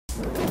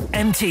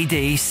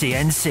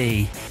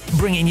MTDCNC,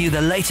 bringing you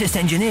the latest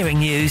engineering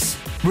news,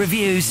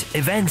 reviews,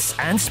 events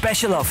and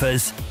special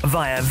offers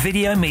via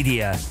video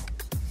media.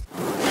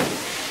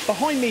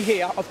 Behind me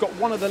here, I've got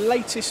one of the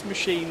latest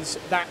machines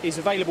that is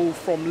available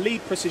from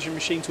Lead Precision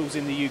Machine Tools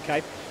in the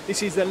UK.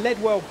 This is the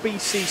Leadwell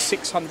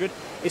BC600.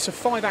 It's a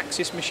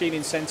 5-axis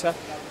machining centre,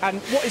 and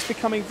what is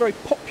becoming very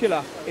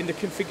popular in the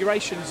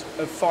configurations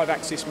of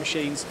 5-axis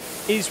machines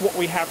is what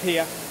we have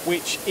here,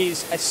 which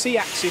is a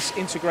C-axis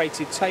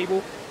integrated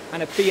table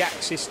and a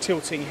B-axis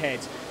tilting head.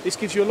 This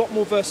gives you a lot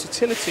more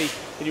versatility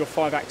in your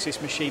 5-axis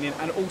machining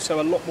and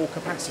also a lot more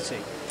capacity.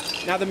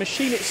 Now the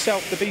machine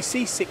itself, the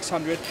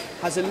BC600,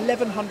 has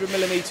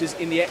 1100mm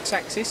in the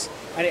X-axis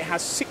and it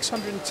has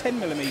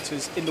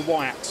 610mm in the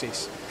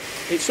Y-axis.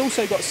 It's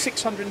also got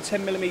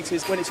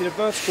 610mm when it's in a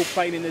vertical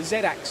plane in the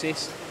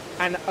Z-axis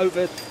and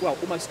over, well,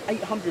 almost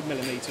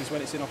 800mm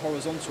when it's in a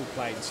horizontal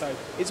plane. So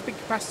it's a big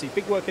capacity,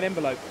 big working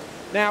envelope.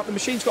 Now the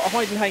machine's got a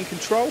Heidenhain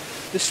control.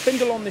 The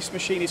spindle on this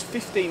machine is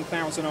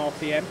 15,000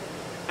 RPM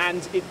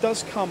and it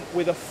does come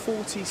with a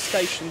 40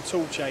 station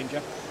tool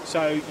changer.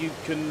 So you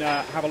can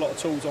have a lot of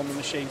tools on the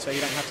machine so you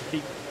don't have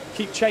to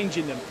keep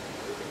changing them.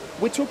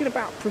 We're talking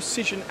about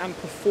precision and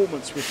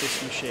performance with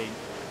this machine,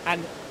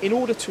 and in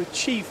order to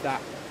achieve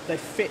that, they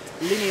fit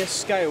linear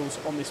scales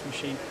on this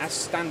machine as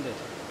standard,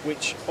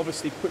 which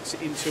obviously puts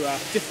it into a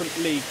different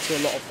league to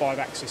a lot of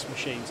 5-axis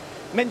machines.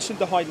 Mentioned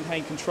the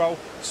Heidenhain control,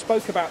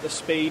 spoke about the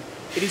speed.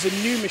 It is a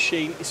new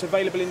machine. It's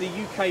available in the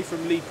UK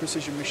from Lead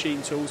Precision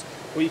Machine Tools,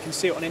 or you can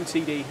see it on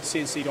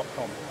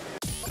MTDCNC.com.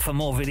 For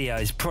more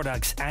videos,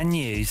 products and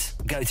news,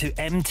 go to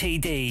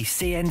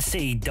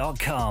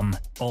MTDCNC.com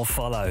or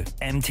follow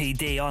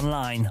MTD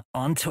Online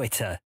on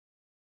Twitter.